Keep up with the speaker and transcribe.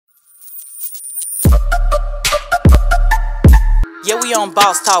Yeah, we on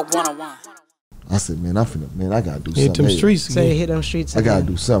Boss Talk 101. I said, man, I gotta do hit something. them streets again. Say hit them streets I again. gotta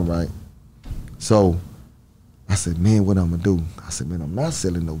do something, right? So I said, man, what I'm gonna do? I said, man, I'm not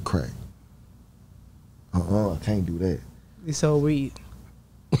selling no crack. I can't do that. You sold weed.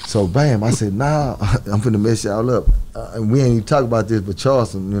 So bam, I said, nah, I'm finna mess y'all up. And we ain't even talk about this, but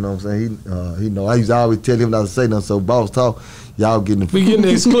Charleston, you know what I'm saying? He know. I used to always tell him not to say nothing. So Boss Talk, y'all getting We getting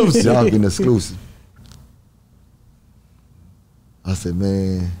the exclusive. y'all getting exclusive. I said,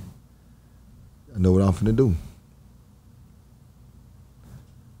 man, I know what I'm finna do.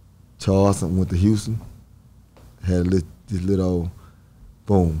 Charleston went to Houston, had this little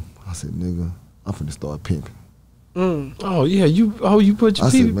boom. I said, nigga, I'm finna start pimping. Oh yeah, you put your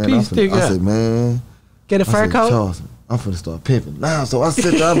piece stick out. I said, man, Get a fur coat. Charleston, I'm finna start pimping. Now, so I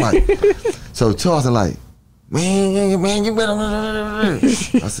sit there, I'm like, so Charleston like, man, you better. I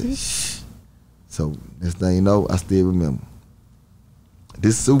said, shh. So next thing you know, I still remember.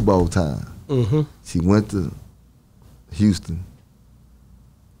 This Super Bowl time, she went to Houston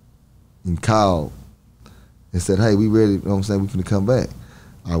and called and said, hey, we ready, you know what I'm saying, we finna come back.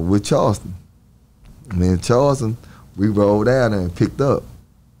 I was with Charleston. And then Charleston, we rolled down there and picked up.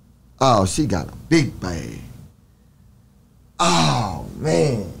 Oh, she got a big bag. Oh,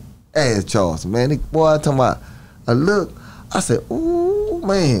 man. Ass Charleston, man. Boy, I talking about, I look, I said, ooh,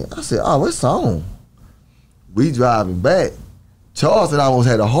 man. I said, oh, it's on. We driving back. Charleston almost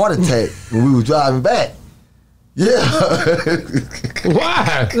had a heart attack when we was driving back. Yeah.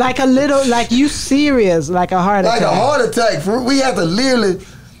 Why? Like a little, like you serious, like a heart attack. Like a heart attack. We had to literally,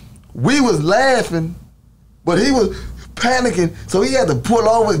 we was laughing, but he was panicking, so he had to pull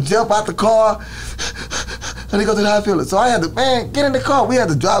over and jump out the car and he go to the hospital. So I had to, man, get in the car. We had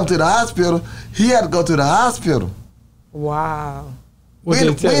to drive him to the hospital. He had to go to the hospital. Wow. We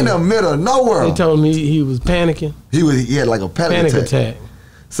in the middle of nowhere. They told me he was panicking. He had like a panic attack.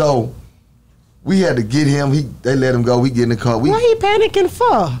 So we had to get him. They let him go. We get in the car. What he panicking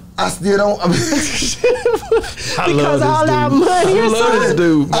for? I still don't. I mean, because all that money or I love something? this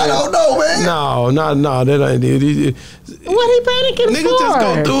dude, man. I don't know, man. No, that ain't it. What he panicking Nigga, for? just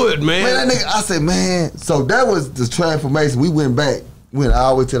go do it, man. Man, that nigga, I said, man. So that was the transformation. We went back. Went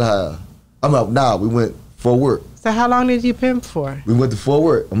all the way to the house. We went for work. So how long did you pimp for? We went to Fort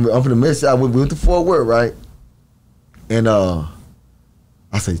Worth. I'm finna mess y'all. We went to Fort Worth, right? And I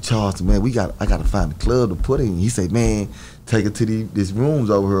say, Charleston, man, I gotta find a club to put in. He say, man, take her to these rooms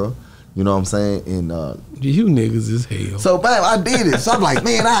over here. You know what I'm saying? And you niggas is hell. so bam, I did it. So I'm like,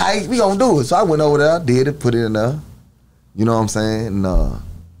 man, all right, we gonna do it. So I went over there, did it, put it in there. You know what I'm saying? And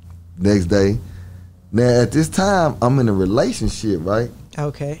next day. Now at this time, I'm in a relationship, right?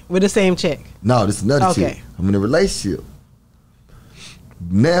 Okay. With the same chick? No, this is another chick. I'm in a relationship.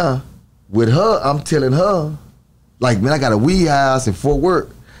 Now, with her, I'm telling her, like, man, I got a weed house in Fort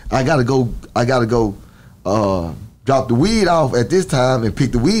Worth. I gotta go drop the weed off at this time and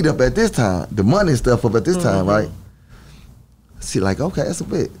pick the weed up at this time, the money and stuff up at this time, right? She like, okay, that's a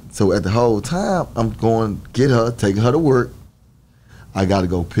bit. So at the whole time, I'm going to get her, taking her to work. I gotta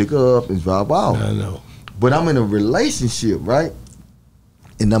go pick her up and drop off. I know. But I'm in a relationship, right?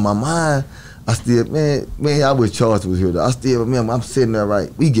 And in my mind, I still, man, I wish Charleston was here. I still remember, I'm sitting there,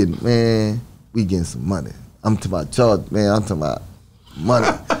 right? We getting some money. I'm talking about Charleston, man, I'm talking about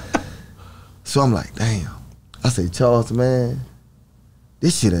money. So I'm like, damn. I say, Charleston, man,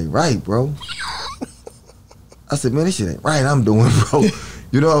 this shit ain't right, bro. I said, man, this shit ain't right I'm doing, bro.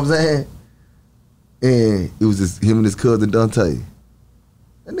 You know what I'm saying? And it was just him and his cousin Dante.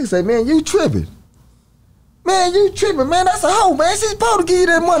 And they say, man, you tripping. Man, you tripping, man. That's a hoe, man. She's supposed to give you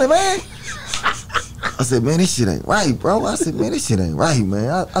that money, man. I said, man, this shit ain't right, bro. I said, man, this shit ain't right,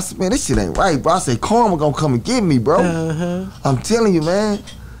 man. I said, man, this shit ain't right, bro. I said, karma gonna come and get me, bro. I'm telling you, man.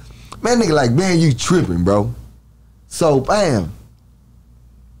 Man, nigga like, man, you tripping, bro. So, bam.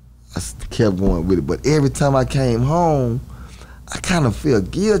 I kept going with it. But every time I came home, I kind of felt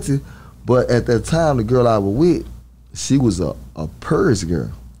guilty. But at that time, the girl I was with, she was a purse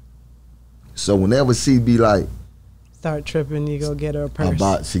girl. So whenever she be like, start tripping, you go get her a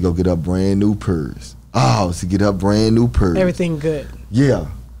purse. She go get her brand new purse. Oh, she get her brand new purse. Everything good. Yeah.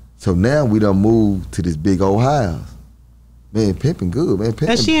 So now we done moved to this big old house. Man, pimping good, man. Pimping.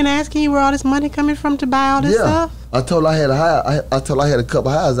 And she ain't asking you where all this money coming from to buy all this stuff? I told her I had a house. I told her I had a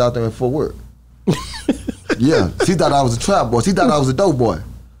couple houses out there in Fort Worth. Yeah. She thought I was a trap boy. She thought I was a dope boy.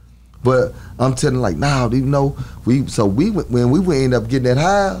 But I'm telling her like, nah, you know, when we end up getting that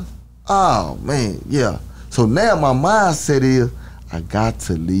house, oh man, yeah. So now my mindset is I got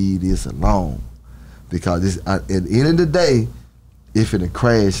to leave this alone because at the end of the day, if it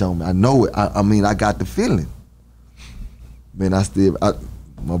crash on me, I know it. I mean, I got the feeling. Man,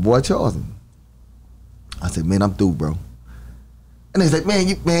 my boy Charleston. I said, man, I'm through, bro. And they said,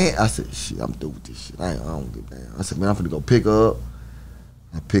 man, I said, shit, I'm through with this shit. I don't give a damn. I said, man, I'm finna go pick her up.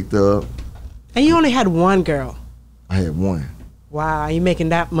 I picked her up. And you only had one girl. I had one. Wow, you making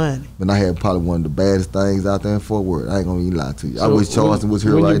that money. But I had probably one of the baddest things out there in Fort Worth. I ain't gonna even lie to you. So I wish Charleston was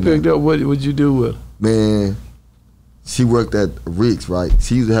here right now. When you picked up, what would you do with her? Man, she worked at Rick's, right?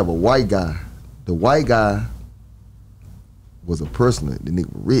 She used to have a white guy. The white guy was a personal, the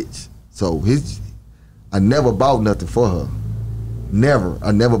nigga was rich. So I never bought nothing for her. Never.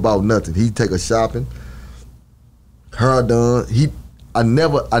 I never bought nothing. He'd take her shopping, her done. I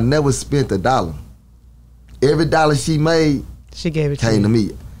never spent $1. Every dollar she made, she gave it came to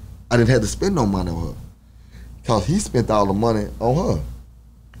me. I didn't have to spend no money on her. Cause he spent all the money on her.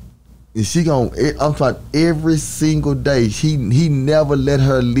 And I'm talking every single day, he never let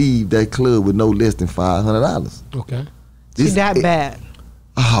her leave that club with no less than $500. Okay. She that bad.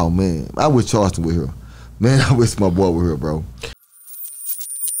 Oh man, I wish Charleston with her. Man, I wish my boy with her, bro.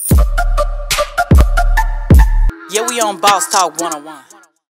 Yeah, we on Boss Talk 101.